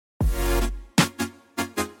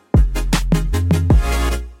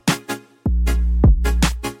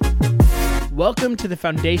Welcome to the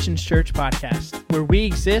Foundations Church podcast, where we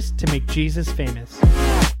exist to make Jesus famous.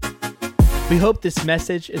 We hope this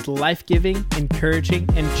message is life-giving, encouraging,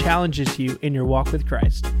 and challenges you in your walk with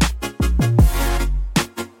Christ.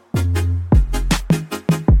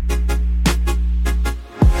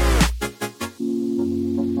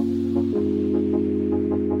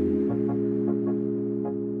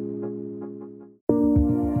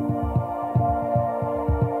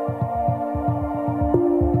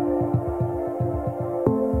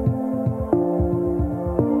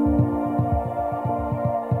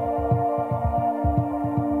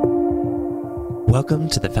 Welcome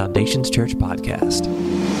to the Foundations Church podcast.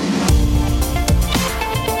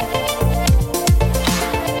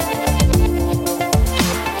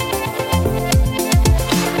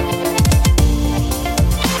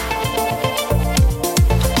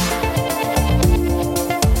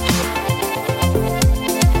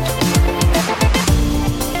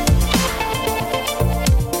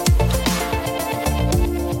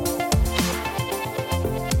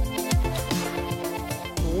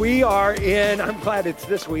 I'm glad it's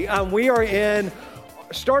this week. We are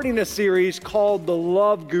starting a series called The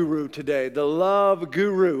Love Guru today, The Love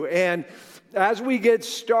Guru. And as we get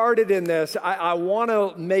started in this, I want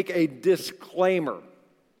to make a disclaimer.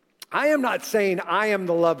 I am not saying I am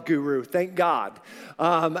the love guru, thank God.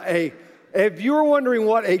 If you're wondering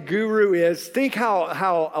what a guru is, think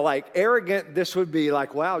how like arrogant this would be.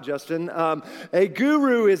 Like, wow, Justin. A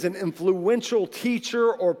guru is an influential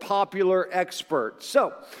teacher or popular expert.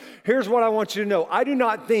 So here's what I want you to know. I do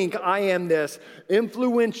not think I am this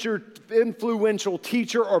influential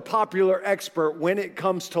teacher or popular expert when it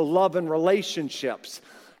comes to love and relationships.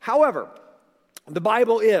 However, the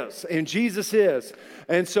Bible is, and Jesus is.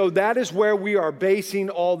 And so that is where we are basing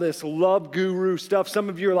all this love guru stuff. Some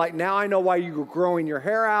of you are like, now I know why you were growing your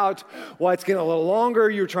hair out, why it's getting a little longer,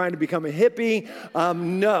 you're trying to become a hippie.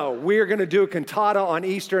 No, we're going to do a cantata on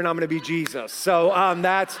Easter, and I'm going to be Jesus. So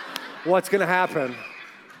that's what's going to happen.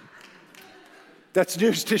 That's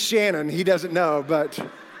news to Shannon. He doesn't know, but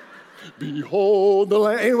behold the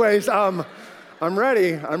Lamb. Anyways, I'm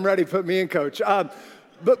ready. Put me in, Coach.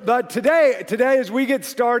 But today, as we get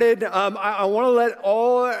started, I want to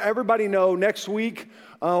let everybody know next week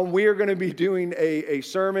we are going to be doing a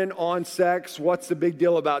sermon on sex. What's the big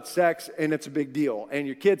deal about sex? And it's a big deal. And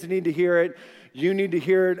your kids need to hear it. You need to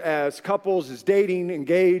hear it as couples, as dating,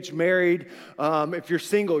 engaged, married. If you're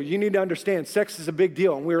single, you need to understand sex is a big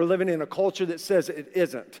deal. And we're living in a culture that says it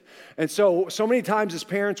isn't. And so many times as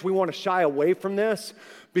parents, we want to shy away from this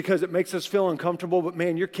because it makes us feel uncomfortable. But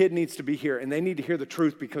man, your kid needs to be here, and they need to hear the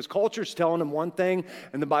truth because culture's telling them one thing,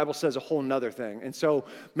 and the Bible says a whole nother thing. And so,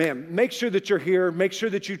 man, make sure that you're here. Make sure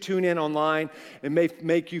that you tune in online. It may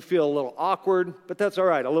make you feel a little awkward, but that's all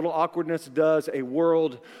right. A little awkwardness does a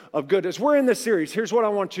world of good. As we're in this series, here's what I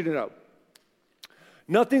want you to know.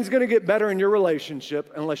 Nothing's going to get better in your relationship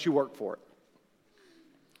unless you work for it.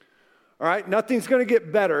 All right? Nothing's going to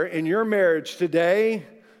get better in your marriage today,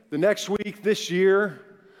 the next week, this year,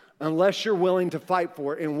 unless you're willing to fight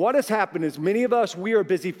for it. And what has happened is many of us, we are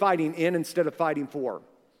busy fighting in instead of fighting for.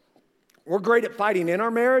 We're great at fighting in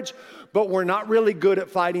our marriage, but we're not really good at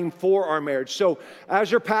fighting for our marriage. So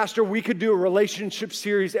as your pastor, we could do a relationship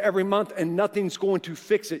series every month and nothing's going to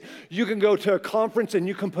fix it. You can go to a conference and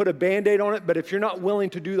you can put a Band-Aid on it, but if you're not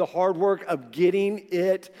willing to do the hard work of getting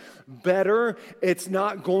it better, it's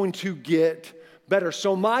not going to get better.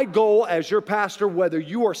 So my goal as your pastor, whether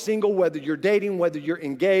you are single, whether you're dating, whether you're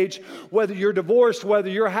engaged, whether you're divorced, whether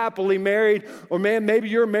you're happily married, or man, maybe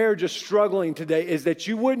your marriage is struggling today, is that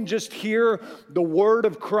you wouldn't just hear the word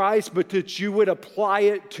of Christ, but that you would apply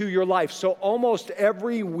it to your life. So almost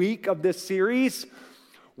every week of this series,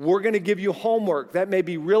 we're going to give you homework. That may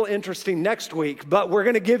be real interesting next week, but we're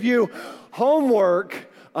going to give you homework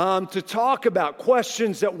to talk about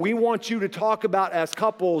questions that we want you to talk about as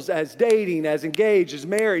couples, as dating, as engaged, as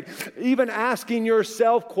married, even asking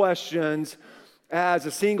yourself questions as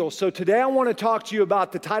a single. So today I want to talk to you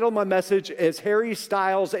about, the title of my message is Harry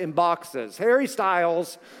Styles and Boxes. Harry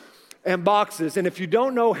Styles and Boxes. And if you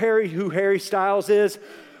don't know who Harry Styles is,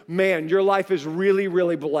 man, your life is really,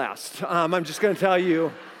 really blessed. I'm just going to tell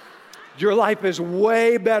you, your life is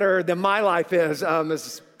way better than my life is.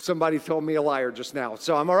 Somebody told me a liar just now,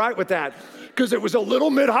 so I'm all right with that because it was a little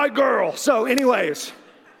mid-high girl. So anyways,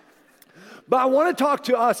 but I want to talk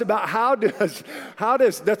to us about how does,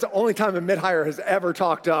 that's the only time a mid-higher has ever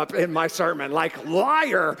talked up in my sermon, like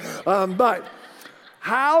liar. But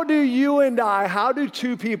how do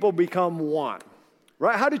two people become one,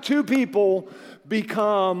 right? How do two people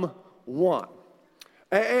become one?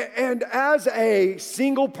 And as a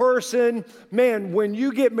single person, man, when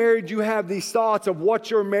you get married, you have these thoughts of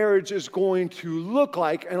what your marriage is going to look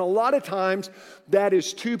like. And a lot of times, that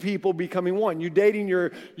is two people becoming one. You're dating,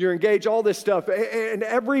 you're engaged, all this stuff. And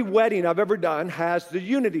every wedding I've ever done has the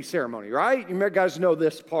unity ceremony, right? You guys know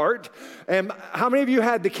this part. And how many of you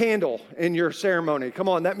had the candle in your ceremony? Come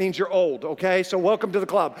on, that means you're old, okay? So welcome to the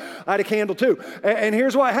club. I had a candle too. And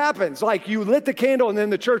here's what happens. Like you lit the candle and then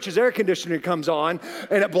the church's air conditioning comes on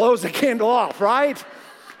and it blows the candle off, right?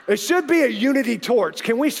 It should be a unity torch.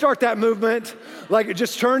 Can we start that movement? Like it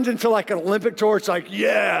just turns into like an Olympic torch, like,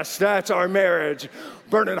 yes, that's our marriage,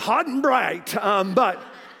 burning hot and bright. But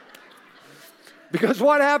because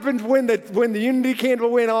what happened when the unity candle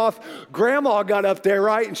went off, grandma got up there,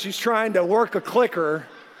 right? And she's trying to work a clicker.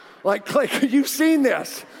 Like, click, you've seen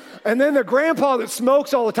this. And then the grandpa that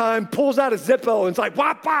smokes all the time pulls out a Zippo and it's like,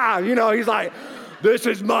 wah-bah, he's like, this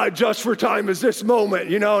is my just for time is this moment,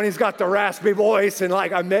 and he's got the raspy voice and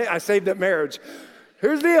like, I saved that marriage.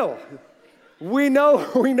 Here's the deal. We know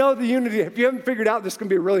the unity. If you haven't figured out, this is going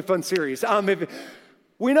to be a really fun series.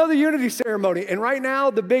 We know the unity ceremony, and right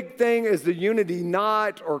now the big thing is the unity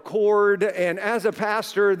knot or cord. And as a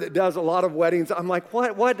pastor that does a lot of weddings, I'm like,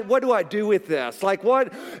 what do I do with this? Like,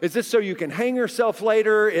 what is this? So you can hang yourself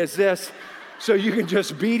later? Is this so you can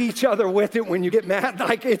just beat each other with it when you get mad?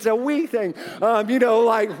 Like it's a we thing,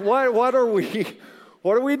 like what are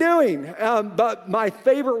we doing? But my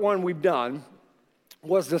favorite one we've done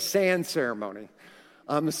was the sand ceremony.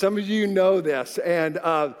 Some of you know this, and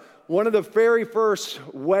one of the very first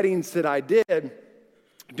weddings that I did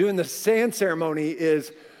doing the sand ceremony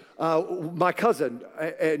is my cousin,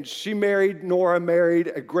 and Nora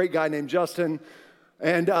married a great guy named Justin,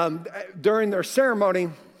 and during their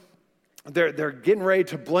ceremony, they're getting ready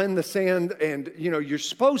to blend the sand, and you're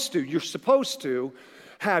supposed to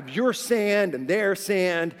have your sand and their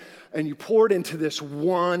sand, and you pour it into this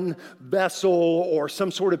one vessel or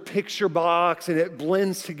some sort of picture box, and it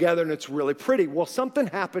blends together, and it's really pretty. Well, something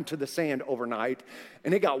happened to the sand overnight,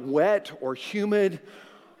 and it got wet or humid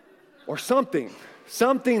or something.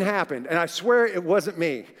 Something happened, and I swear it wasn't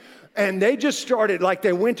me. And they just started, like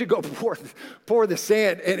they went to go pour the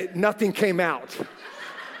sand, and nothing came out.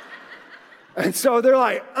 And so they're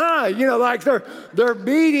like, like they're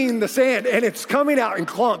beating the sand and it's coming out in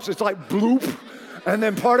clumps. It's like bloop. And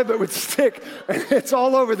then part of it would stick and it's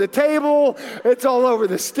all over the table. It's all over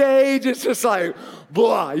the stage. It's just like,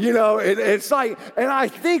 blah, it's like, and I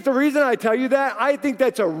think the reason I tell you that, I think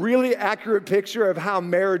that's a really accurate picture of how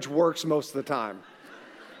marriage works most of the time.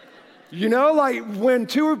 Like when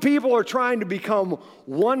two people are trying to become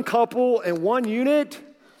one couple and one unit,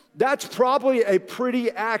 that's probably a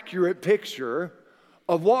pretty accurate picture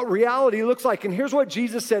of what reality looks like. And here's what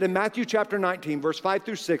Jesus said in Matthew chapter 19, verse 5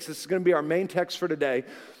 through 6. This is going to be our main text for today.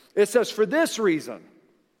 It says, for this reason,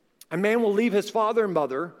 a man will leave his father and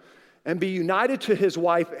mother and be united to his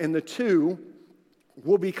wife, and the two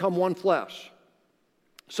will become one flesh.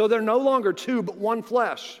 So they're no longer two, but one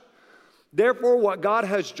flesh. Therefore, what God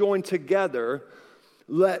has joined together,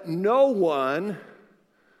 let no one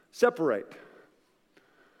separate.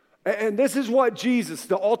 And this is what Jesus,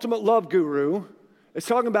 the ultimate love guru, is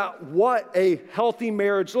talking about what a healthy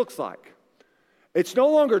marriage looks like. It's no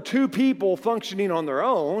longer two people functioning on their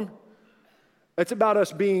own. It's about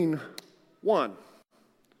us being one.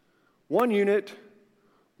 One unit,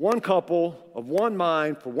 one couple of one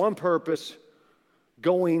mind for one purpose,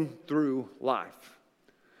 going through life.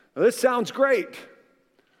 Now, this sounds great,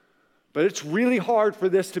 but it's really hard for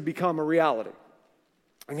this to become a reality.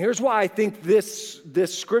 And here's why I think this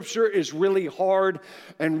scripture is really hard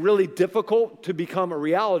and really difficult to become a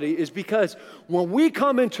reality is because when we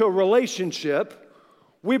come into a relationship,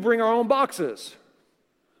 we bring our own boxes,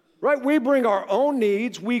 right? We bring our own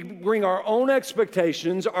needs, we bring our own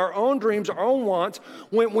expectations, our own dreams, our own wants.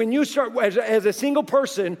 When you start as a single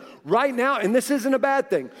person right now, and this isn't a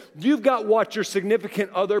bad thing, you've got what your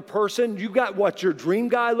significant other person, you've got what your dream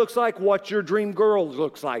guy looks like, what your dream girl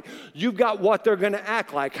looks like. You've got what they're going to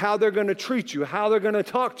act like, how they're going to treat you, how they're going to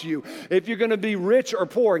talk to you, if you're going to be rich or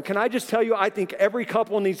poor. And can I just tell you, I think every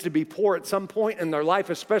couple needs to be poor at some point in their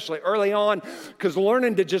life, especially early on, because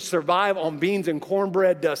learning to just survive on beans and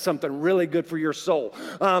cornbread does something really good for your soul.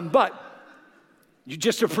 But you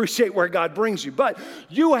just appreciate where God brings you. But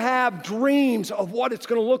you have dreams of what it's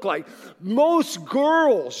going to look like. Most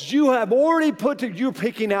girls, you have already you're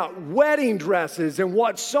picking out wedding dresses and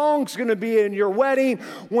what song's going to be in your wedding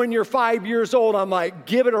when you're 5 years old. I'm like,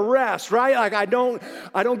 give it a rest, right? Like, I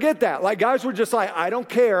don't get that. Like, guys were just like, I don't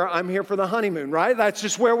care. I'm here for the honeymoon, right? That's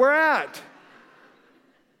just where we're at.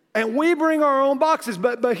 And we bring our own boxes,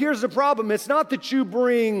 but here's the problem. It's not that you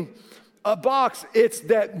bring a box. It's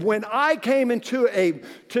that when I came into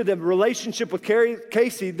the relationship with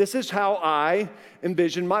Casey, this is how I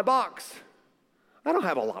envisioned my box. I don't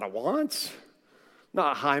have a lot of wants.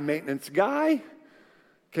 Not a high maintenance guy.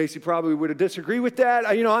 Casey probably would have disagreed with that.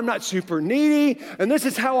 I'm not super needy. And this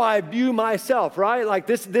is how I view myself, right? Like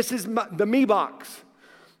this is the me box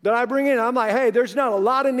that I bring in. I'm like, hey, there's not a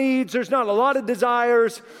lot of needs. There's not a lot of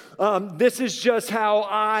desires. This is just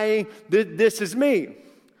how this is me.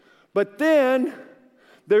 But then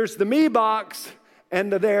there's the me box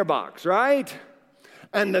and the there box, right?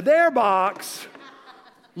 And the there box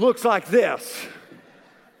looks like this.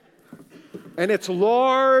 And it's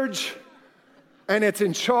large, and it's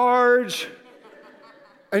in charge,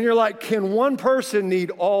 and you're like, can one person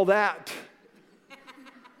need all that?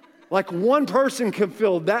 Like one person can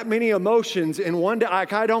feel that many emotions in one day.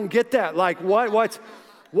 Like, I don't get that. Like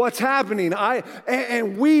what's happening?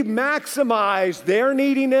 And we maximize their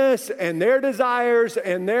neediness and their desires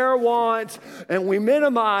and their wants, and we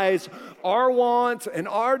minimize our wants and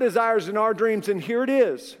our desires and our dreams. And here it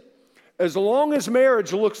is. As long as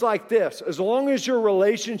marriage looks like this, as long as your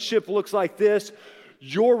relationship looks like this,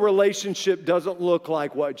 your relationship doesn't look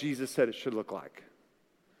like what Jesus said it should look like.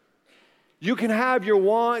 You can have your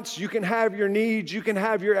wants, you can have your needs, you can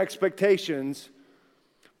have your expectations,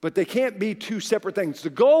 but they can't be two separate things.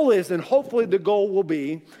 The goal is, and hopefully the goal will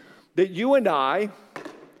be, that you and I,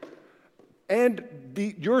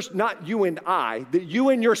 not you and I, that you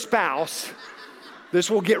and your spouse, this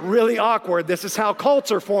will get really awkward. This is how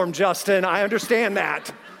cults are formed, Justin. I understand that.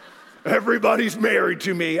 Everybody's married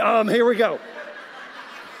to me. Here we go.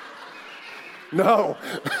 No.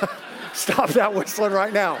 Stop that whistling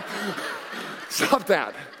right now. Stop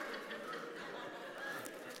that.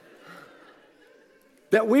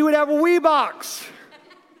 That we would have a we box.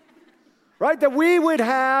 Right? That we would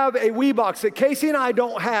have a we box. That Casey and I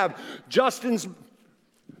don't have Justin's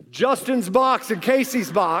box and Casey's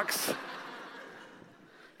box.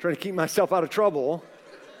 Trying to keep myself out of trouble.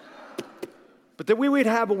 But that we would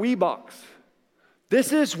have a we box.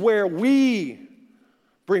 This is where we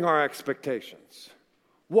bring our expectations.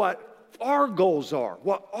 What our goals are,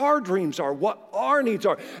 what our dreams are, what our needs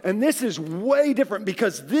are. And this is way different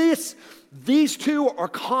because these two are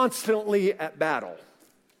constantly at battle.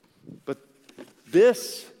 But the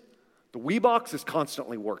we box is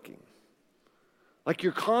constantly working. Like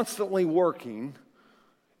you're constantly working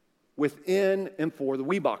within and for the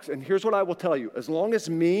we box. And here's what I will tell you. As long as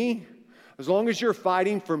you're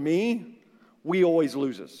fighting for me, we always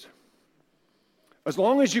loses. As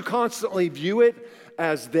long as you constantly view it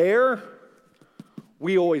as there,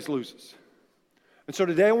 we always loses. And so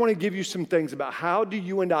today I want to give you some things about how do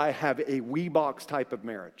you and I have a we box type of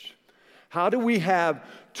marriage? How do we have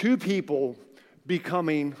two people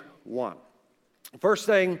becoming one? First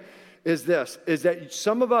thing is this, is that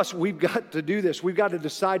some of us, we've got to do this. We've got to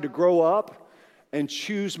decide to grow up and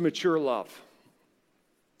choose mature love.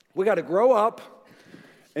 We got to grow up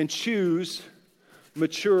and choose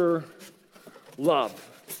mature love.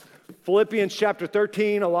 Philippians chapter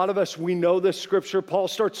 13, a lot of us, we know this scripture. Paul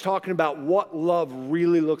starts talking about what love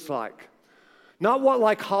really looks like. Not what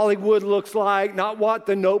like Hollywood looks like, not what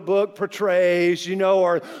the Notebook portrays,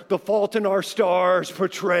 or The Fault in Our Stars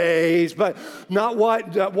portrays, but not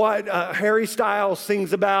what Harry Styles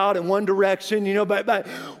sings about in One Direction, but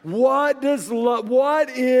what is love? What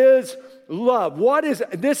is love?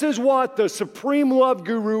 This is what the supreme love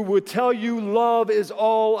guru would tell you love is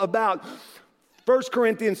all about. 1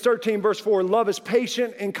 Corinthians 13, verse 4, love is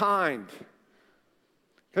patient and kind.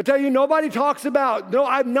 I tell you, nobody talks about,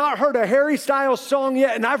 I've not heard a Harry Styles song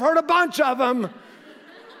yet, and I've heard a bunch of them.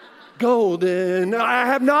 Golden. I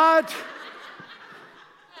have not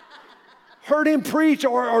heard him preach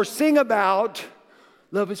or sing about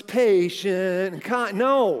love is patient and kind.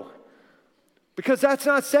 No, because that's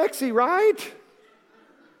not sexy, right?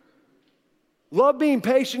 Love being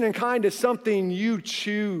patient and kind is something you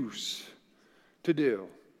choose to do,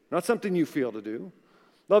 not something you feel to do.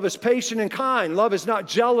 Love is patient and kind. Love is not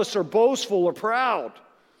jealous or boastful or proud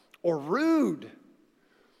or rude. It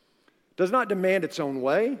does not demand its own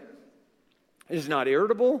way. It is not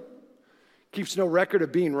irritable. Keeps no record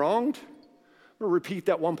of being wronged. I'm going to repeat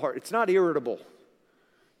that one part. It's not irritable.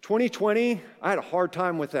 2020, I had a hard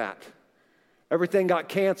time with that. Everything got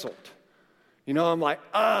canceled. I'm like,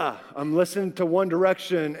 I'm listening to One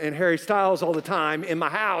Direction and Harry Styles all the time in my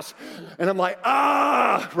house. And I'm like,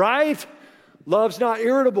 right? Love's not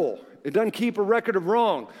irritable. It doesn't keep a record of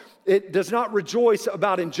wrong. It does not rejoice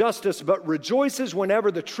about injustice, but rejoices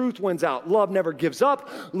whenever the truth wins out. Love never gives up.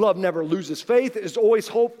 Love never loses faith, is always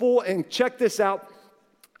hopeful. And check this out,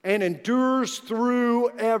 and endures through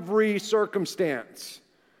every circumstance.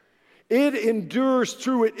 It endures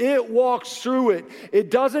through it. It walks through it.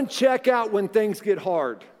 It doesn't check out when things get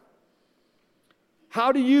hard.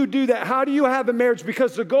 How do you do that? How do you have a marriage?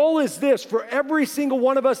 Because the goal is this, for every single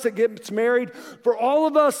one of us that gets married, for all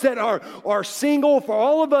of us that are single, for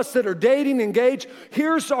all of us that are dating, engaged,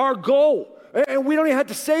 here's our goal. And we don't even have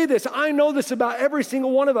to say this. I know this about every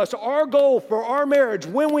single one of us. Our goal for our marriage,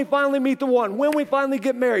 when we finally meet the one, when we finally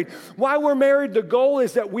get married, why we're married, the goal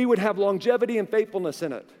is that we would have longevity and faithfulness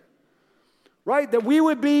in it. Right? That we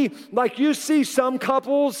would be like you see some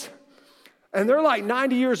couples, and they're like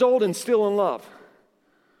 90 years old and still in love.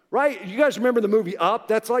 Right? You guys remember the movie Up?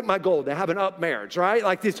 That's like my goal, to have an up marriage, right?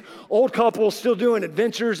 Like these old couples still doing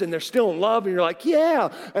adventures and they're still in love and you're like, yeah.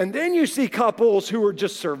 And then you see couples who are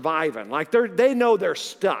just surviving. Like they know they're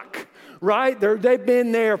stuck, right? They've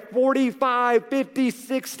been there 45, 50,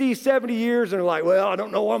 60, 70 years and they're like, well, I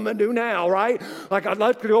don't know what I'm going to do now, right? Like I'd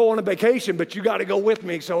like to go on a vacation, but you got to go with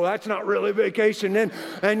me. So that's not really a vacation.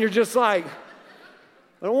 And you're just like,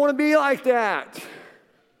 I don't want to be like that.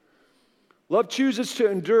 Love chooses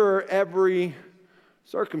to endure every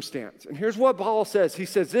circumstance. And here's what Paul says. He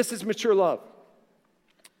says, this is mature love.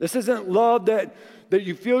 This isn't love that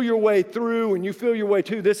you feel your way through and you feel your way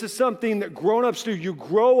to. This is something that grown-ups do. You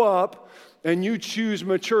grow up and you choose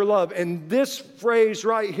mature love. And this phrase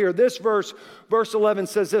right here, this verse 11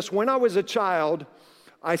 says this, when I was a child,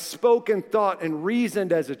 I spoke and thought and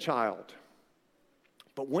reasoned as a child.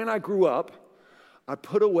 But when I grew up, I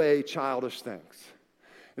put away childish things.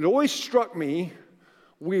 It always struck me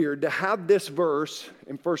weird to have this verse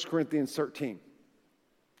in 1 Corinthians 13.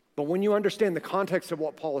 But when you understand the context of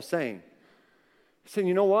what Paul is saying, he's saying,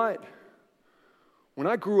 you know what? When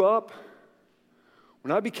I grew up,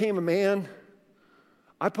 when I became a man,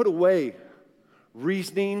 I put away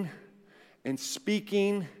reasoning and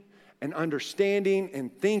speaking and understanding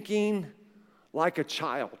and thinking like a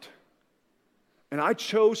child. And I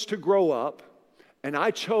chose to grow up and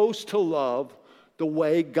I chose to love the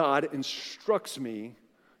way God instructs me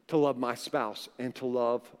to love my spouse and to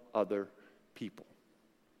love other people.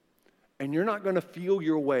 And you're not going to feel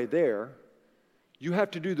your way there. You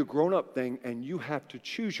have to do the grown-up thing and you have to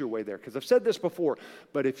choose your way there. Because I've said this before,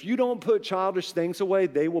 but if you don't put childish things away,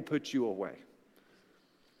 they will put you away.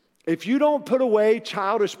 If you don't put away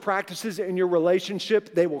childish practices in your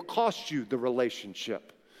relationship, they will cost you the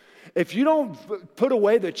relationship. If you don't put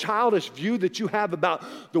away the childish view that you have about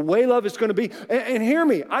the way love is going to be, and hear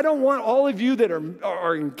me, I don't want all of you that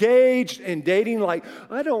are engaged and dating, like,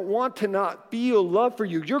 I don't want to not feel love for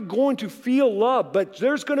you. You're going to feel love, but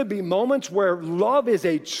there's going to be moments where love is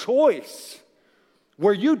a choice,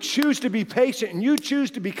 where you choose to be patient and you choose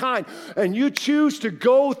to be kind and you choose to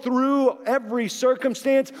go through every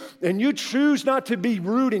circumstance and you choose not to be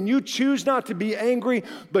rude and you choose not to be angry,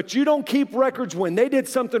 but you don't keep records when they did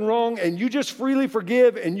something wrong and you just freely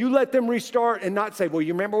forgive and you let them restart and not say, well,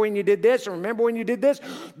 you remember when you did this or remember when you did this?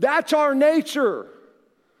 That's our nature.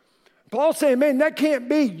 Paul's saying, man, that can't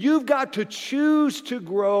be. You've got to choose to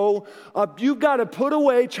grow up. You've got to put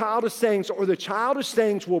away childish things or the childish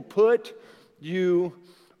things will put you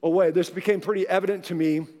away. This became pretty evident to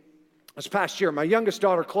me this past year. My youngest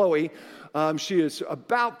daughter, Chloe, she is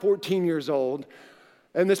about 14 years old.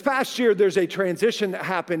 And this past year, there's a transition that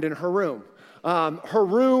happened in her room. Her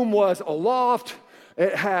room was a loft.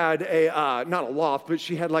 It had not a loft, but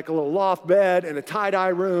she had like a little loft bed and a tie-dye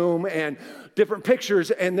room and different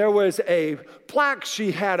pictures. And there was a plaque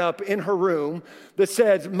she had up in her room that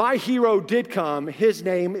says, my hero did come. His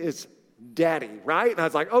name is Daddy, right? And I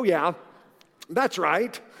was like, oh yeah. That's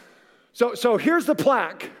right. So here's the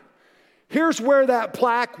plaque. Here's where that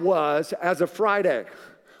plaque was as of Friday.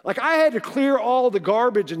 Like I had to clear all the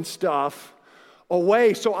garbage and stuff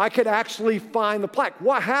away so I could actually find the plaque.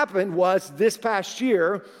 What happened was this past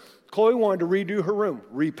year, Chloe wanted to redo her room,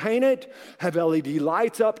 repaint it, have LED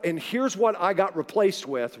lights up, and here's what I got replaced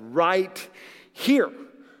with right here.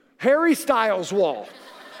 Harry Styles wall.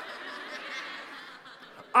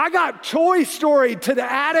 I got Toy Story to the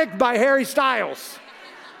Attic by Harry Styles.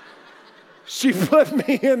 She put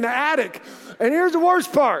me in the attic. And here's the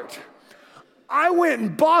worst part. I went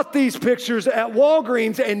and bought these pictures at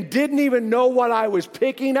Walgreens and didn't even know what I was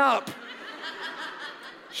picking up.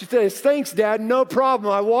 She says, thanks, Dad, no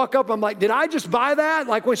problem. I walk up, I'm like, did I just buy that?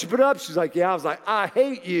 Like when she put it up, she's like, yeah. I was like, I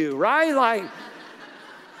hate you, right? Like,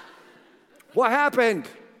 what happened?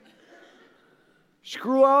 She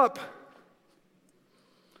grew up.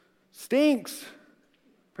 Stinks.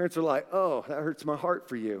 Parents are like, oh, that hurts my heart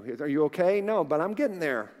for you. Are you okay? No, but I'm getting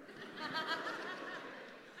there.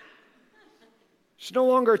 She's no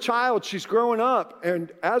longer a child. She's growing up.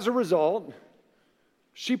 And as a result,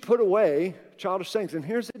 she put away childish things. And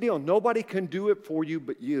here's the deal. Nobody can do it for you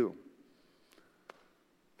but you.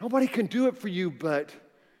 Nobody can do it for you but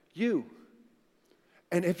you.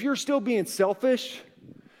 And if you're still being selfish,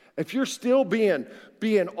 if you're still being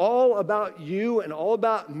all about you and all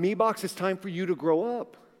about me box, it's time for you to grow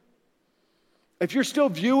up. If you're still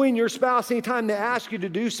viewing your spouse anytime they ask you to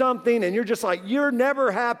do something and you're just like, you're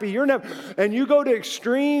never happy, and you go to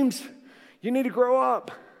extremes, you need to grow up.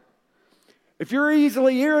 If you're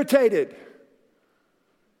easily irritated,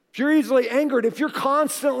 if you're easily angered, if you're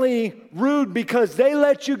constantly rude because they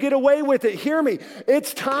let you get away with it, hear me.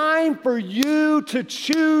 It's time for you to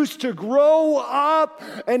choose to grow up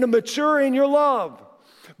and to mature in your love.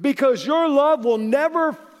 Because your love will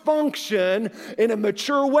never function in a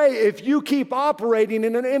mature way if you keep operating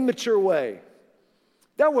in an immature way.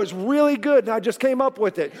 That was really good, and I just came up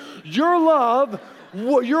with it. Your love,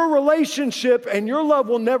 your relationship and your love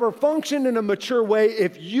will never function in a mature way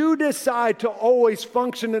if you decide to always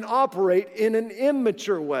function and operate in an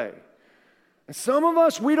immature way. And some of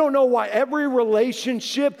us, we don't know why every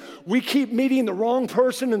relationship, we keep meeting the wrong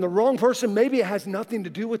person, and the wrong person, maybe it has nothing to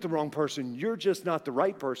do with the wrong person. You're just not the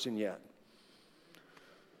right person yet.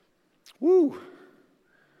 Woo.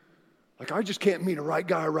 Like, I just can't meet a right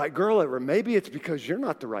guy or right girl ever. Maybe it's because you're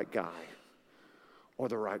not the right guy or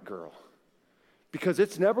the right girl. Because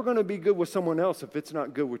it's never going to be good with someone else if it's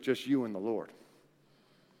not good with just you and the Lord.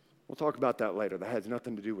 We'll talk about that later. That has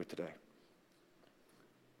nothing to do with today.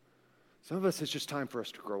 Some of us, it's just time for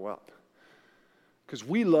us to grow up. Because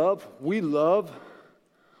we love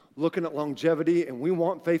looking at longevity and we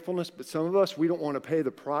want faithfulness, but some of us, we don't want to pay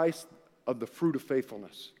the price of the fruit of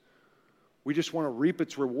faithfulness. We just want to reap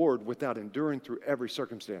its reward without enduring through every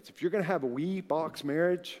circumstance. If you're going to have a wee box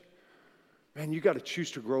marriage, man, you got to choose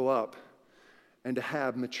to grow up and to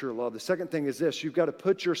have mature love. The second thing is this: you've got to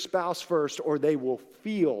put your spouse first or they will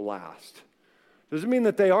feel last. Doesn't mean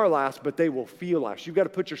that they are last, but they will feel last. You've got to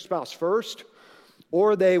put your spouse first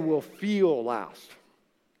or they will feel last.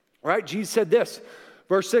 All right, Jesus said this,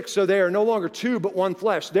 verse 6, so they are no longer two but one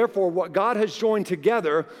flesh. Therefore, what God has joined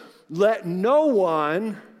together, let no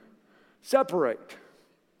one separate.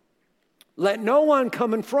 Let no one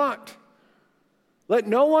come in front. Let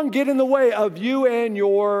no one get in the way of you and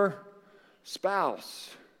your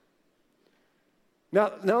spouse.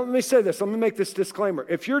 Now let me say this. Let me make this disclaimer.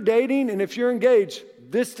 If you're dating and if you're engaged,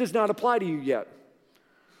 this does not apply to you yet.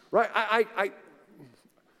 Right?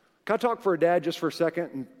 Can I talk for a dad just for a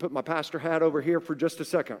second and put my pastor hat over here for just a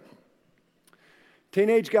second?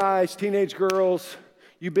 Teenage guys, teenage girls,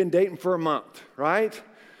 you've been dating for a month, right?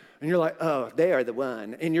 And you're like, oh, they are the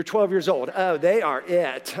one. And you're 12 years old. Oh, they are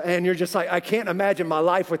it. And you're just like, I can't imagine my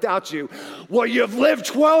life without you. Well, you've lived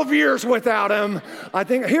 12 years without him. I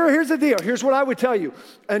think, here's the deal. Here's what I would tell you.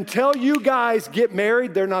 Until you guys get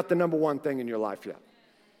married, they're not the number one thing in your life yet.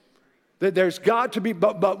 There's got to be,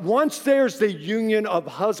 but once there's the union of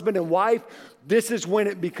husband and wife, this is when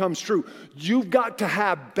it becomes true. You've got to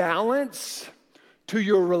have balance to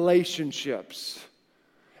your relationships.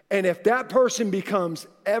 And if that person becomes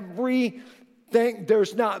everything,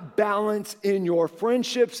 there's not balance in your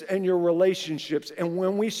friendships and your relationships. And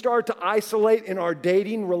when we start to isolate in our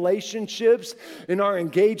dating relationships, in our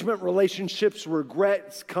engagement relationships,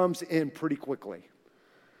 regret comes in pretty quickly.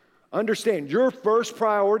 Understand, your first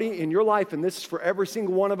priority in your life, and this is for every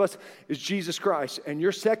single one of us, is Jesus Christ. And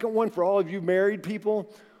your second one for all of you married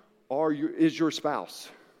people is your spouse.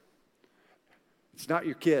 It's not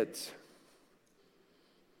your kids.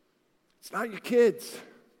 It's not your kids.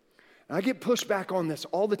 And I get pushed back on this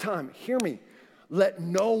all the time. Hear me. Let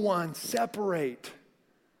no one separate.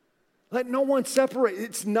 Let no one separate.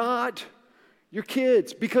 It's not your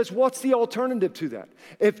kids. Because what's the alternative to that?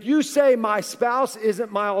 If you say my spouse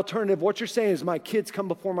isn't my alternative, what you're saying is my kids come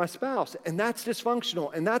before my spouse. And that's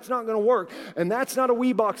dysfunctional. And that's not going to work. And that's not a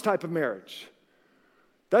wee box type of marriage.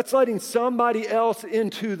 That's letting somebody else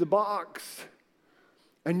into the box.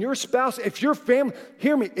 And your spouse, if your family,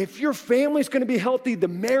 hear me, if your family's going to be healthy, the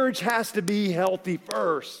marriage has to be healthy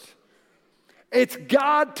first. It's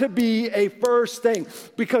got to be a first thing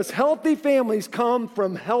because healthy families come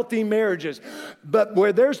from healthy marriages. But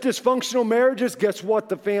where there's dysfunctional marriages, guess what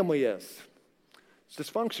the family is? It's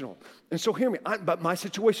dysfunctional. And so hear me, but my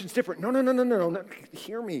situation's different. No.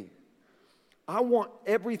 Hear me. I want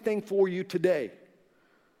everything for you today.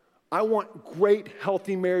 I want great,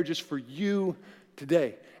 healthy marriages for you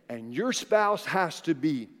today. And your spouse has to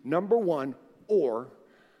be number one or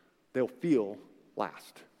they'll feel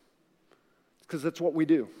last. because that's what we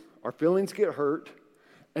do. Our feelings get hurt,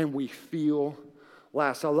 and we feel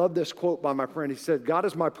less. I love this quote by my friend. He said, God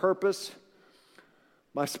is my purpose,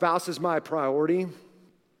 my spouse is my priority,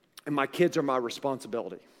 and my kids are my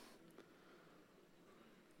responsibility.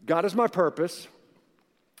 God is my purpose,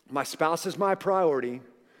 my spouse is my priority,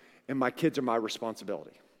 and my kids are my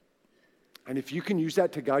responsibility. And if you can use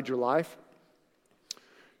that to guide your life,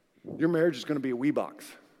 your marriage is going to be a wee box.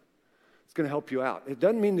 It's going to help you out. It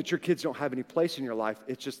doesn't mean that your kids don't have any place in your life.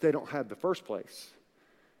 It's just they don't have the first place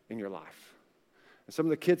in your life. And some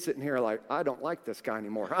of the kids sitting here are like, I don't like this guy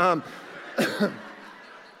anymore.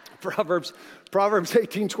 Proverbs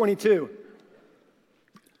 18:22.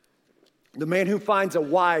 The man who finds a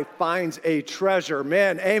wife finds a treasure.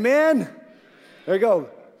 Man, amen? There you go.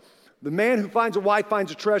 The man who finds a wife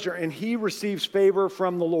finds a treasure, and he receives favor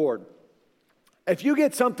from the Lord. If you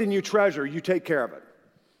get something you treasure, you take care of it.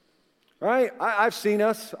 Right? I've seen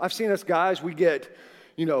us guys, we get,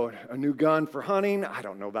 a new gun for hunting. I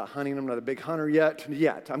don't know about hunting. I'm not a big hunter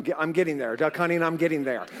yet. I'm getting there. Duck hunting, I'm getting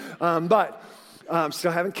there. But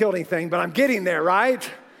still haven't killed anything, but I'm getting there, right?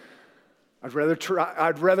 I'd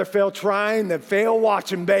rather fail trying than fail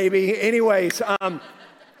watching, baby. Anyways,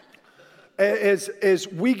 as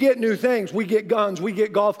we get new things, we get guns, we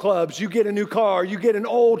get golf clubs, you get a new car, you get an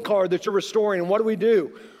old car that you're restoring, and what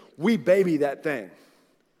do? We baby that thing.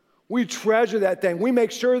 We treasure that thing. We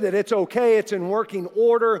make sure that it's okay, it's in working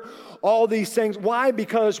order, all these things. Why?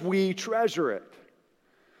 Because we treasure it.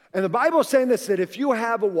 And the Bible is saying this, that if you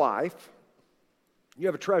have a wife, you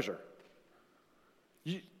have a treasure.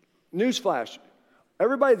 Newsflash,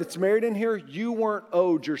 everybody that's married in here, you weren't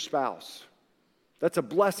owed your spouse. That's a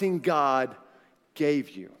blessing God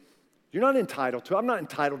gave you. You're not entitled to it. I'm not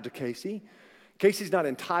entitled to Casey. Casey's not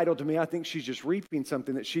entitled to me. I think she's just reaping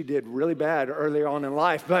something that she did really bad earlier on in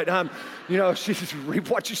life. But, she's just reap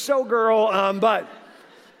what you sow, girl. But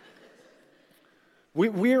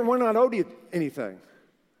we're not owed you anything.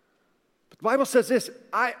 But the Bible says this,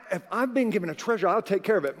 if I've been given a treasure, I'll take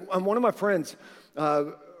care of it. One of my friends,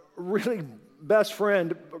 really best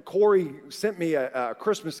friend, Corey, sent me a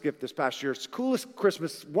Christmas gift this past year. It's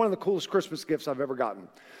one of the coolest Christmas gifts I've ever gotten.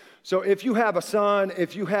 So if you have a son,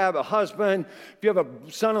 if you have a husband, if you have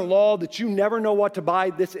a son-in-law that you never know what to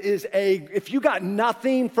buy, if you got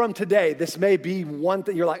nothing from today, this may be one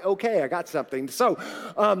thing. You're like, okay, I got something. So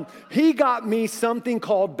he got me something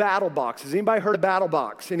called Battle Box. Has anybody heard of Battle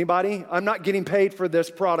Box? Anybody? I'm not getting paid for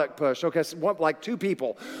this product push. Okay, so like 2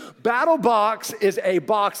 people. Battle Box is a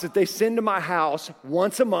box that they send to my house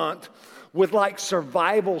once a month with like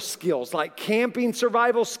survival skills, like camping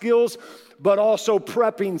survival skills, but also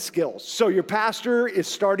prepping skills. So your pastor is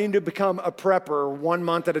starting to become a prepper 1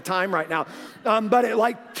 month at a time right now. But it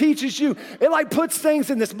like teaches you, it like puts things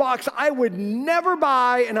in this box I would never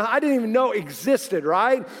buy and I didn't even know existed,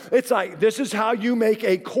 right? It's like, this is how you make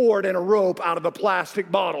a cord and a rope out of a plastic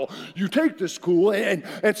bottle. You take this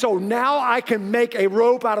and so now I can make a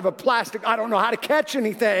rope out of a plastic. I don't know how to catch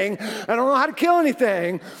anything. I don't know how to kill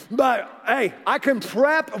anything, but hey, I can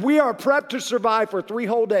prep. We are prepped to survive for 3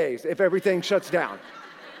 whole days if everything shuts down.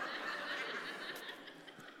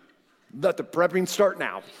 Let the prepping start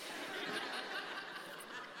now.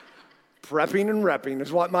 Prepping and repping is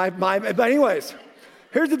what but anyways,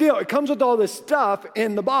 here's the deal. It comes with all this stuff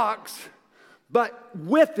in the box, but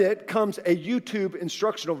with it comes a YouTube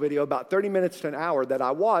instructional video about 30 minutes to an hour that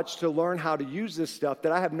I watch to learn how to use this stuff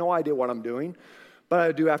that I have no idea what I'm doing, but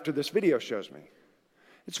I do after this video shows me.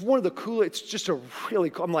 It's one of the coolest, it's just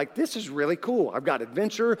I'm like, this is really cool. I've got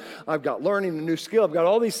adventure, I've got learning a new skill, I've got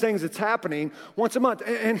all these things that's happening once a month.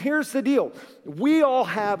 And here's the deal. We all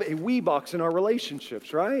have a wee box in our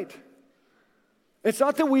relationships, right? It's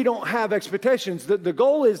not that we don't have expectations. The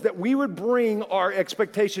goal is that we would bring our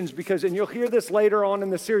expectations because, and you'll hear this later on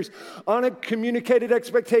in the series, uncommunicated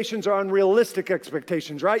expectations are unrealistic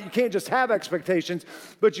expectations, right? You can't just have expectations,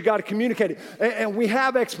 but you got to communicate it. And we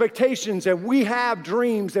have expectations and we have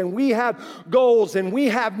dreams and we have goals and we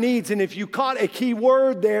have needs. And if you caught a key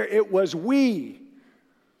word there, it was we.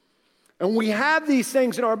 And we have these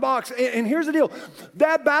things in our box. And here's the deal.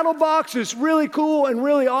 That battle box is really cool and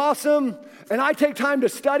really awesome. And I take time to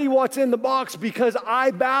study what's in the box because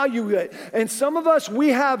I value it. And some of us, we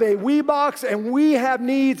have a we box and we have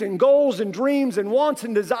needs and goals and dreams and wants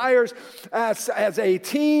and desires as a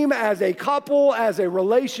team, as a couple, as a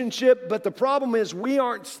relationship. But the problem is we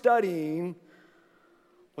aren't studying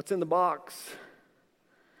what's in the box.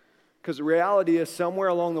 Because the reality is somewhere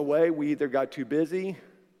along the way, we either got too busy,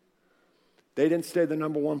 they didn't stay the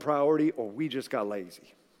number one priority, or we just got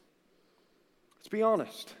lazy. Let's be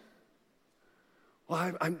honest.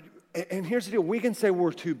 Well, And here's the deal. We can say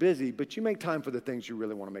we're too busy, but you make time for the things you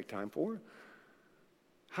really want to make time for.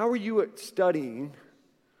 How are you at studying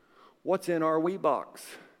what's in our wee box?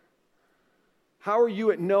 How are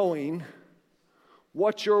you at knowing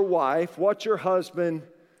what your wife, what your husband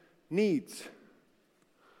needs?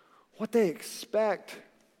 What they expect.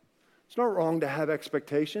 It's not wrong to have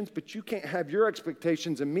expectations, but you can't have your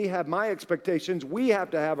expectations and me have my expectations. We have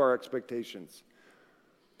to have our expectations.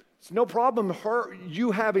 It's no problem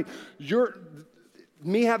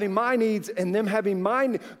me having my needs and them having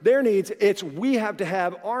their needs. It's we have to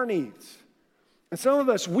have our needs. And some of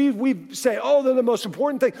us, we say, oh, they're the most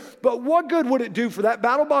important thing. But what good would it do for that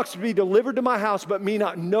battle box to be delivered to my house, but me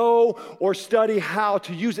not know or study how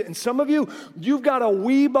to use it? And some of you, you've got a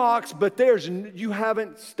wee box, but you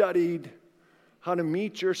haven't studied how to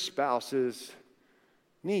meet your spouse's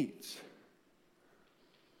needs.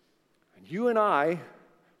 And you and I,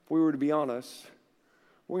 if we were to be honest,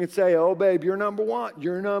 we could say, oh, babe, you're number one,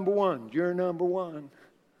 you're number one, you're number one.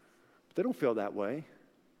 But they don't feel that way.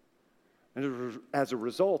 And as a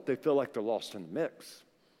result, they feel like they're lost in the mix.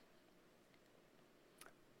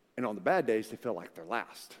 And on the bad days, they feel like they're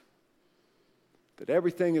last. That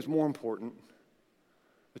everything is more important,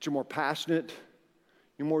 that you're more passionate,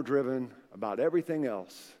 you're more driven about everything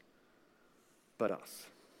else but us.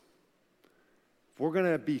 If we're going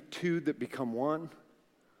to be two that become one,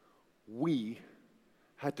 we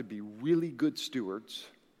had to be really good stewards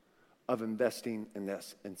of investing in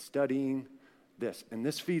this and studying this. And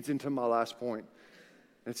this feeds into my last point.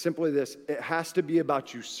 And it's simply this. It has to be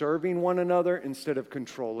about you serving one another instead of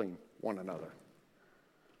controlling one another.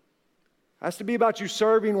 It has to be about you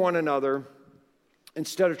serving one another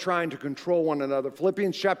instead of trying to control one another.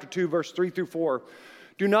 Philippians chapter 2, verse 3 through 4.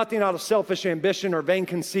 Do nothing out of selfish ambition or vain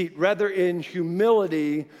conceit. Rather, in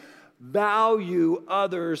humility, value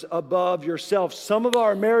others above yourself. Some of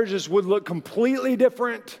our marriages would look completely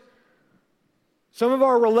different. Some of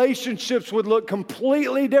our relationships would look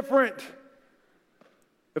completely different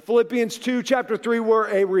if Philippians 2, chapter 3 were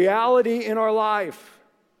a reality in our life.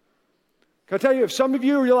 Can I tell you, if some of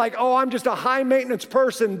you, you're like, oh, I'm just a high-maintenance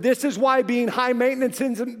person, this is why being high-maintenance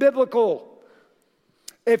isn't biblical.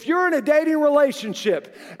 If you're in a dating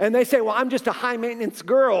relationship and they say, well, I'm just a high-maintenance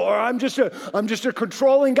girl or I'm just a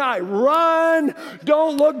controlling guy, run,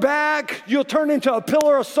 don't look back. You'll turn into a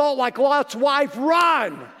pillar of salt like Lot's wife.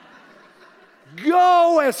 Run.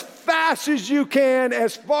 Go as fast as you can,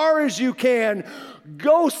 as far as you can.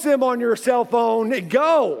 Go sim on your cell phone and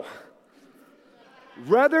go.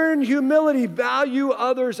 Rather in humility, value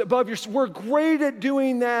others above yourself. We're great at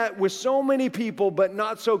doing that with so many people, but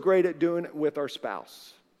not so great at doing it with our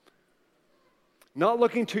spouse. Not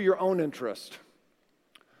looking to your own interest,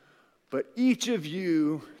 but each of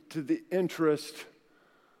you to the interest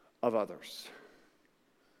of others.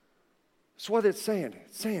 That's what it's saying.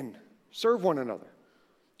 It's saying, serve one another.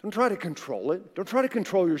 Don't try to control it. Don't try to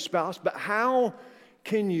control your spouse, but how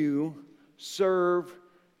can you serve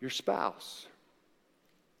your spouse?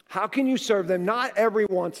 How can you serve them? Not every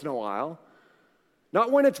once in a while.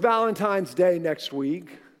 Not when it's Valentine's Day next week.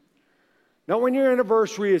 Not when your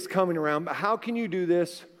anniversary is coming around. But how can you do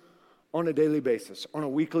this on a daily basis, on a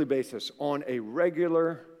weekly basis, on a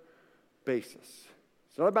regular basis?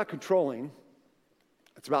 It's not about controlling.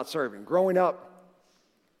 It's about serving. Growing up,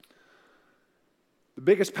 the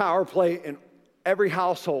biggest power play in every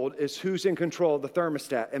household is who's in control of the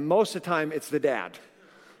thermostat. And most of the time, it's the dad.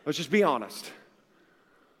 Let's just be honest.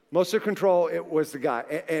 Most of the control, it was the guy.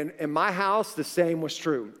 And in my house, the same was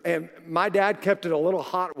true. And my dad kept it a lot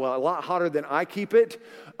hotter than I keep it.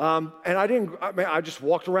 And I just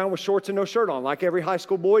walked around with shorts and no shirt on, like every high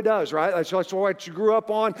school boy does, right? That's what you grew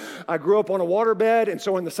up on. I grew up on a waterbed. And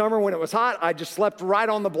so in the summer when it was hot, I just slept right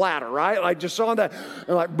on the bladder, right? Like just on that,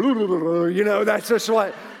 and like, blah, blah, blah, blah, you know, that's just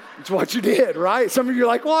what, it's what you did, right? Some of you are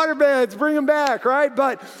like, waterbeds, bring them back, right?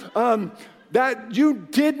 But, that you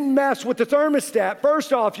didn't mess with the thermostat.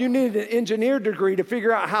 First off, you needed an engineer degree to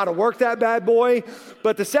figure out how to work that bad boy.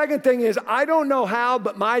 But the second thing is, I don't know how,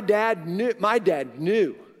 but my dad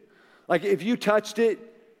knew. Like if you touched it,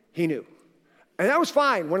 he knew. And that was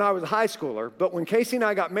fine when I was a high schooler. But when Casey and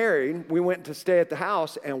I got married, we went to stay at the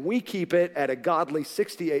house and we keep it at a godly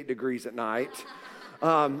 68 degrees at night.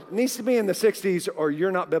 It needs to be in the 60s or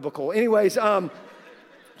you're not biblical. Anyways,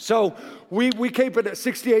 So we keep it at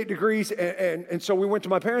 68 degrees, and so we went to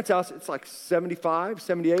my parents' house. It's like 75,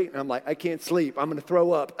 78, and I'm like, I can't sleep. I'm going to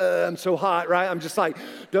throw up. I'm so hot, right? I'm just like,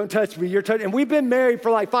 don't touch me. You're touching. And we've been married for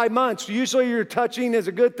like 5 months. Usually your touching is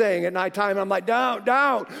a good thing at nighttime. I'm like,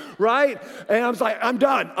 don't, right? And I was like, I'm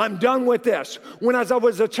done. I'm done with this. When I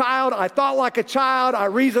was a child, I thought like a child. I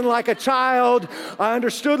reasoned like a child. I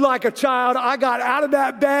understood like a child. I got out of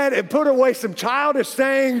that bed and put away some childish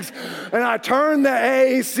things, and I turned the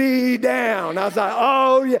AC down. I was like,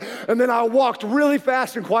 oh yeah. And then I walked really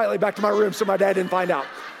fast and quietly back to my room so my dad didn't find out.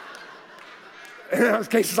 And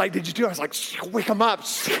Casey's like, did you do it? I was like, wake him up.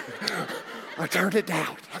 I turned it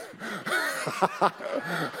down.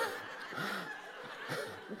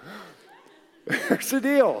 Here's the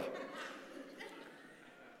deal.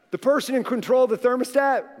 The person in control of the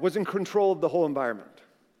thermostat was in control of the whole environment.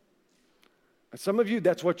 And some of you,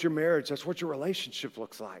 that's what your marriage, that's what your relationship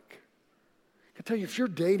looks like. I tell you, if you're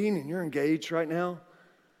dating and you're engaged right now,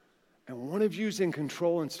 and one of you's in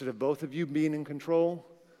control instead of both of you being in control,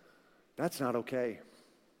 that's not okay.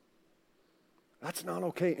 That's not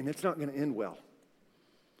okay, and it's not going to end well.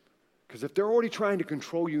 Because if they're already trying to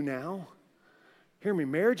control you now, hear me,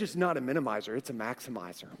 marriage is not a minimizer, it's a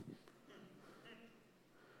maximizer.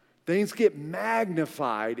 Things get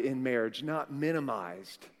magnified in marriage, not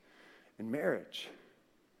minimized in marriage.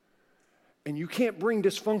 And you can't bring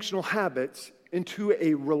dysfunctional habits into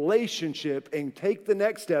a relationship and take the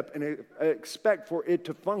next step and expect for it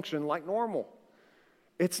to function like normal.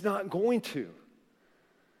 It's not going to.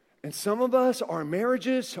 And some of us, our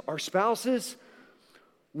marriages, our spouses,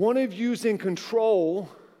 one of you's in control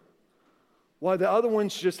while the other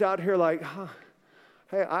one's just out here like,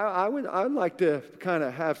 hey, I'd like to kind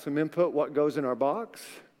of have some input what goes in our box,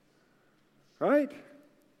 right?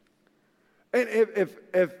 And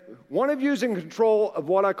if one of you is in control of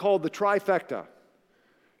what I call the trifecta,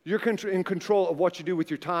 you're in control of what you do with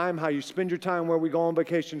your time, how you spend your time, where we go on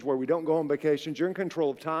vacations, where we don't go on vacations. You're in control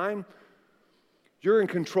of time. You're in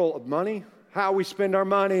control of money, how we spend our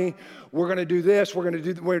money. We're going to do this. We're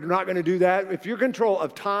not going to do that. If you're in control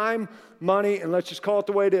of time, money, and let's just call it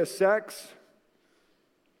the way it is, sex,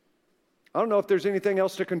 I don't know if there's anything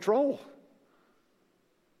else to control.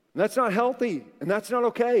 And that's not healthy, and that's not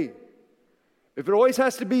okay. If it always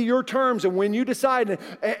has to be your terms, and when you decide,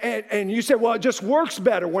 and you say, well, it just works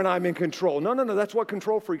better when I'm in control. No, that's what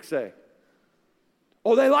control freaks say.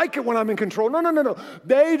 Oh, they like it when I'm in control. No.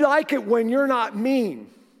 They like it when you're not mean.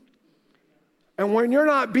 And when you're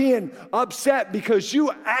not being upset because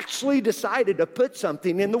you actually decided to put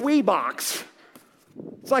something in the wee box.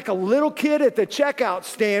 It's like a little kid at the checkout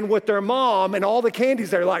stand with their mom and all the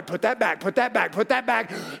candies. They're like, put that back, put that back, put that back.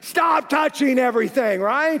 Stop touching everything,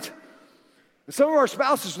 right? Some of our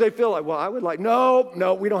spouses, they feel like, well, I would like, no,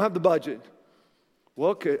 we don't have the budget.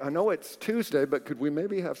 Well, I know it's Tuesday, but could we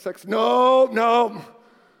maybe have sex? No,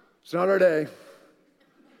 it's not our day.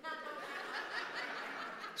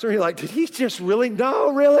 So you're like, did he just really?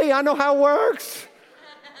 No, really? I know how it works.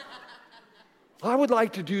 I would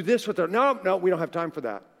like to do this with her. No, we don't have time for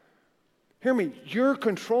that. Hear me, you're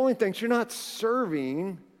controlling things. You're not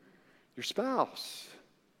serving your spouse.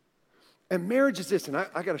 And marriage is this, and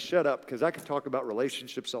I got to shut up because I can talk about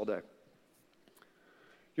relationships all day.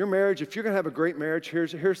 Your marriage, if you're going to have a great marriage,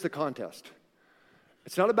 here's the contest.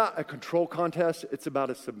 It's not about a control contest, it's about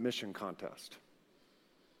a submission contest.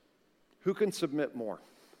 Who can submit more?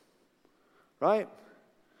 Right?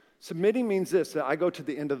 Submitting means this, that I go to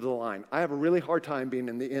the end of the line. I have a really hard time being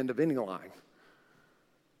in the end of any line. In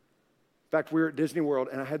fact, we were at Disney World,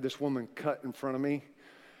 and I had this woman cut in front of me,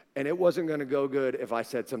 and it wasn't going to go good if I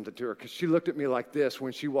said something to her, because she looked at me like this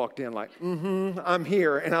when she walked in, like, I'm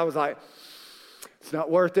here. And I was like, it's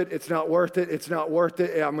not worth it, it's not worth it, it's not worth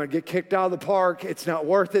it. I'm going to get kicked out of the park. It's not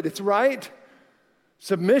worth it. It's right.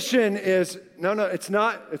 Submission is, no, it's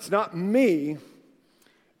not me,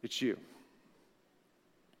 it's you.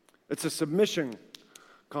 It's a submission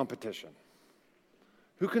competition.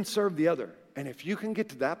 Who can serve the other? And if you can get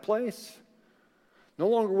to that place, no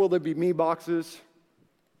longer will there be me boxes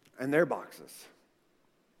and their boxes,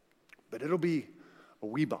 but it'll be a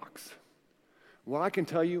we box. What I can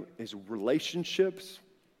tell you is relationships,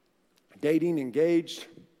 dating, engaged,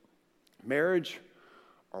 marriage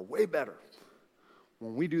are way better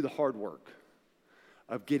when we do the hard work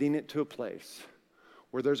of getting it to a place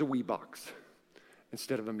where there's a we box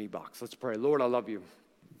instead of a me box. Let's pray. Lord, I love you.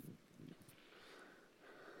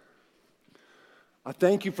 I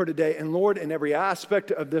thank you for today. And Lord, in every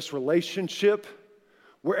aspect of this relationship,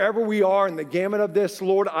 wherever we are in the gamut of this,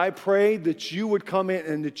 Lord, I pray that you would come in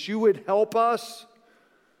and that you would help us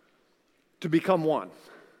to become one.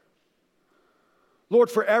 Lord,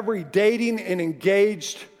 for every dating and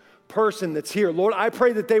engaged person that's here, Lord, I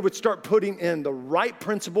pray that they would start putting in the right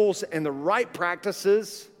principles and the right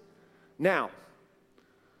practices now.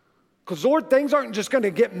 Because, Lord, things aren't just going to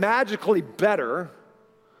get magically better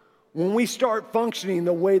when we start functioning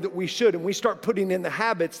the way that we should and we start putting in the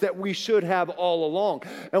habits that we should have all along.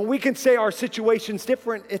 And we can say our situation's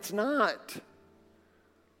different. It's not.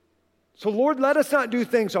 So, Lord, let us not do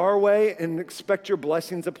things our way and expect your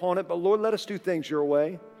blessings upon it, but, Lord, let us do things your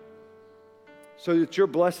way so that your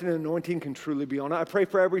blessing and anointing can truly be on it. I pray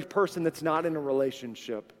for every person that's not in a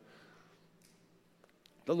relationship.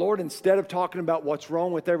 The Lord, instead of talking about what's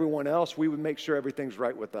wrong with everyone else, we would make sure everything's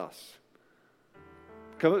right with us.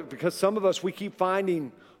 Because some of us, we keep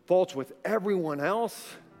finding faults with everyone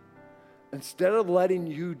else instead of letting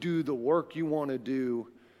you do the work you want to do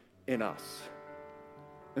in us.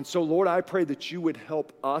 And so, Lord, I pray that you would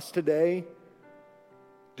help us today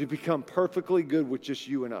to become perfectly good with just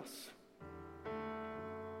you and us.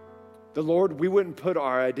 The Lord, we wouldn't put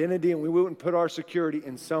our identity and we wouldn't put our security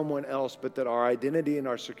in someone else, but that our identity and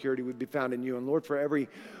our security would be found in you. And Lord, for every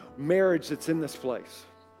marriage that's in this place,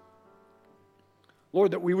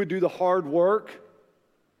 Lord, that we would do the hard work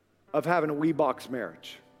of having a WeBox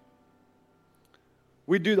marriage.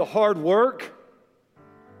 We'd do the hard work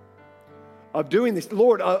of doing this,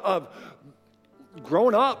 Lord, of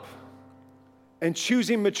growing up and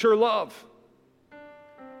choosing mature love,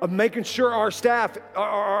 of making sure our staff,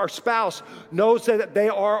 our spouse knows that they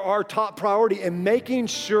are our top priority, and making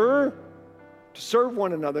sure to serve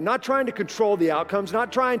one another, not trying to control the outcomes,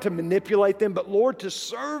 not trying to manipulate them, but Lord, to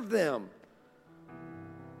serve them.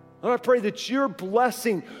 Lord, I pray that your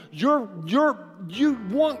blessing, you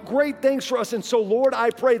want great things for us. And so, Lord,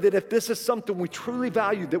 I pray that if this is something we truly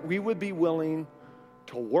value, that we would be willing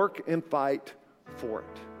to work and fight for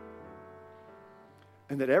it.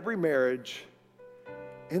 And that every marriage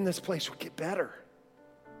in this place would get better,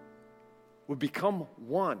 would become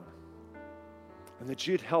one, and that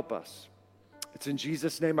you'd help us. It's in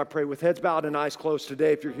Jesus' name I pray, with heads bowed and eyes closed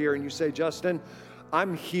today. If you're here and you say, Justin,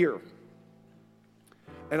 I'm here,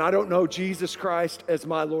 and I don't know Jesus Christ as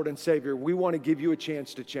my Lord and Savior, we want to give you a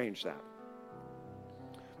chance to change that.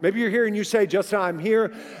 Maybe you're here and you say, Justin, I'm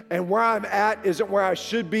here, and where I'm at isn't where I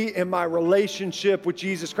should be in my relationship with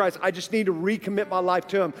Jesus Christ. I just need to recommit my life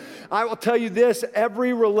to Him. I will tell you this,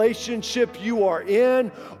 every relationship you are in,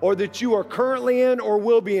 or that you are currently in or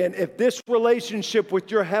will be in, if this relationship with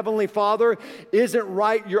your Heavenly Father isn't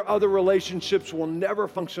right, your other relationships will never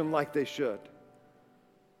function like they should.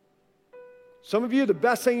 Some of you, the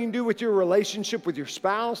best thing you can do with your relationship with your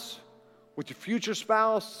spouse, with your future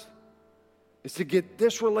spouse, is to get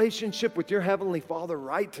this relationship with your Heavenly Father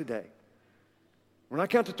right today. When I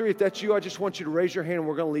count to 3, if that's you, I just want you to raise your hand and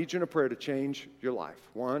we're going to lead you in a prayer to change your life.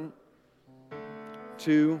 1,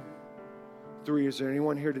 2, 3. Is there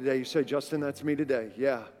anyone here today? You say, Justin, that's me today.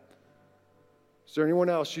 Yeah. Is there anyone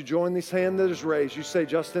else? You join this hand that is raised. You say,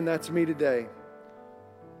 Justin, that's me today.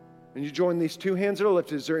 And you join these 2 hands that are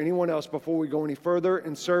lifted. Is there anyone else before we go any further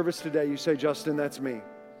in service today? You say, Justin, that's me.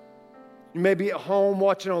 You may be at home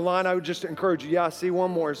watching online. I would just encourage you. Yeah, I see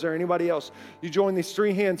one more. Is there anybody else? You join these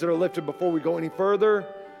 3 hands that are lifted before we go any further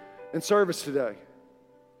in service today.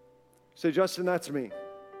 Say, Justin, that's me.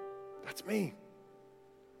 That's me.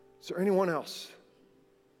 Is there anyone else?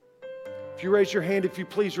 If you raise your hand, if you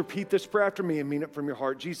please repeat this prayer after me and mean it from your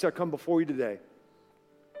heart. Jesus, I come before you today.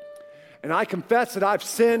 And I confess that I've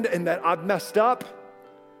sinned and that I've messed up.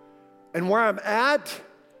 And where I'm at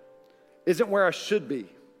isn't where I should be.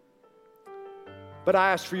 But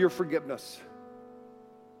I ask for your forgiveness.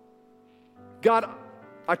 God,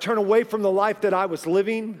 I turn away from the life that I was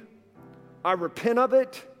living. I repent of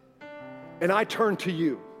it. And I turn to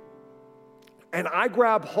you. And I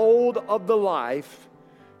grab hold of the life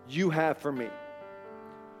you have for me.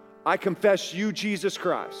 I confess you, Jesus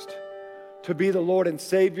Christ, to be the Lord and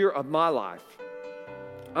Savior of my life.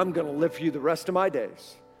 I'm going to live for you the rest of my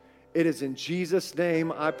days. It is in Jesus'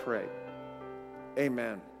 name I pray.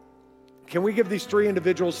 Amen. Can we give these 3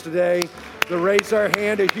 individuals today that raise their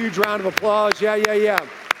hand a huge round of applause? Yeah.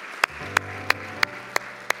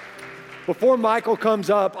 Before Michael comes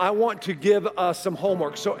up, I want to give us some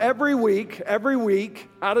homework. So every week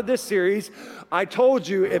out of this series, I told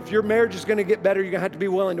you if your marriage is going to get better, you're going to have to be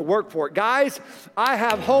willing to work for it. Guys, I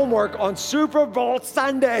have homework on Super Bowl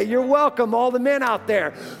Sunday. You're welcome, all the men out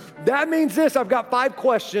there. That means this, I've got 5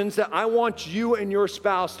 questions that I want you and your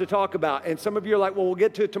spouse to talk about. And some of you are like, well, we'll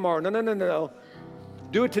get to it tomorrow. No.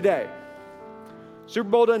 Do it today. Super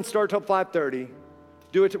Bowl doesn't start till 5:30.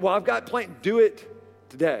 Do it, I've got plans. Do it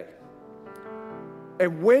today.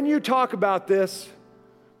 And when you talk about this,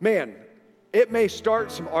 man, It may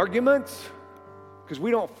start some arguments, because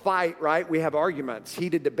we don't fight, right? We have arguments,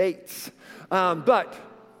 heated debates. But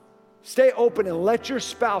stay open and let your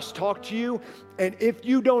spouse talk to you. And if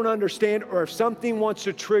you don't understand, or if something wants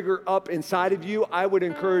to trigger up inside of you, I would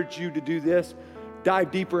encourage you to do this.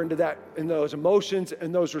 Dive deeper into that, in those emotions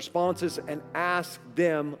and those responses, and ask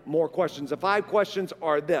them more questions. The 5 questions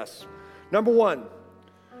are this. Number 1,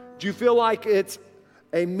 do you feel like it's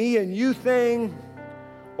a me and you thing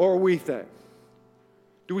or a we thing?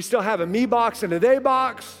 Do we still have a me box and a they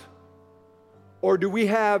box? Or do we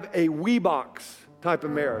have a we box type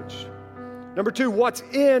of marriage? Number 2, what's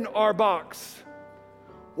in our box?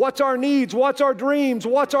 What's our needs? What's our dreams?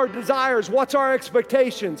 What's our desires? What's our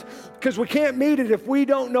expectations? Because we can't meet it if we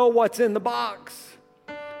don't know what's in the box.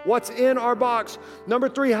 What's in our box? Number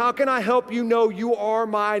 3, how can I help you know you are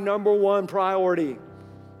my number 1 priority?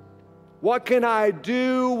 What can I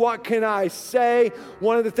do? What can I say?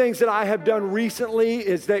 One of the things that I have done recently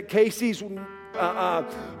is that Casey's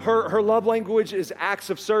her love language is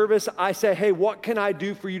acts of service. I say, hey, what can I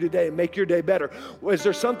do for you today to make your day better? Is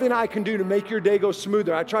there something I can do to make your day go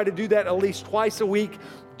smoother? I try to do that at least twice a week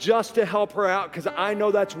just to help her out, because I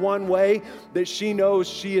know that's one way that she knows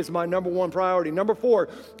she is my number 1 priority. Number 4,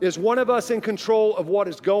 is one of us in control of what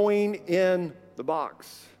is going in the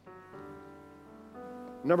box?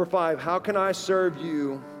 Number 5, how can I serve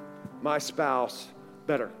you, my spouse,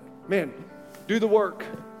 better? Man, do the work.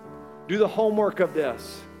 Do the homework of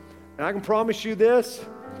this. And I can promise you this,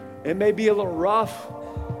 it may be a little rough,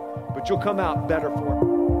 but you'll come out better for it.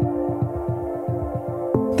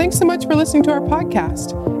 Thanks so much for listening to our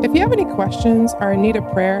podcast. If you have any questions, are in need of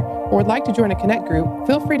prayer, or would like to join a Connect group,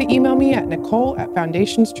 feel free to email me at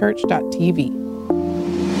nicole@foundationschurch.tv.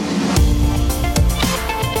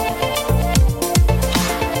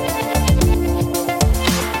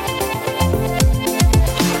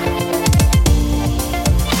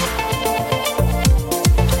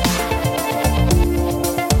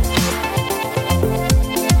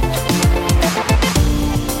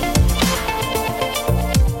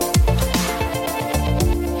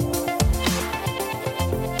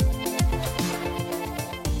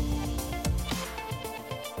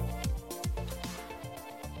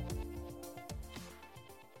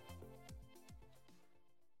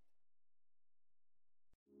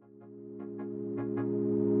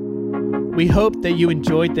 We hope that you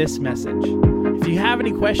enjoyed this message. If you have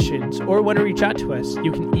any questions or want to reach out to us,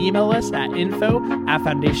 you can email us at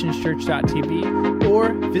info@foundationschurch.tv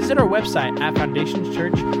or visit our website at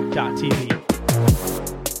foundationschurch.tv.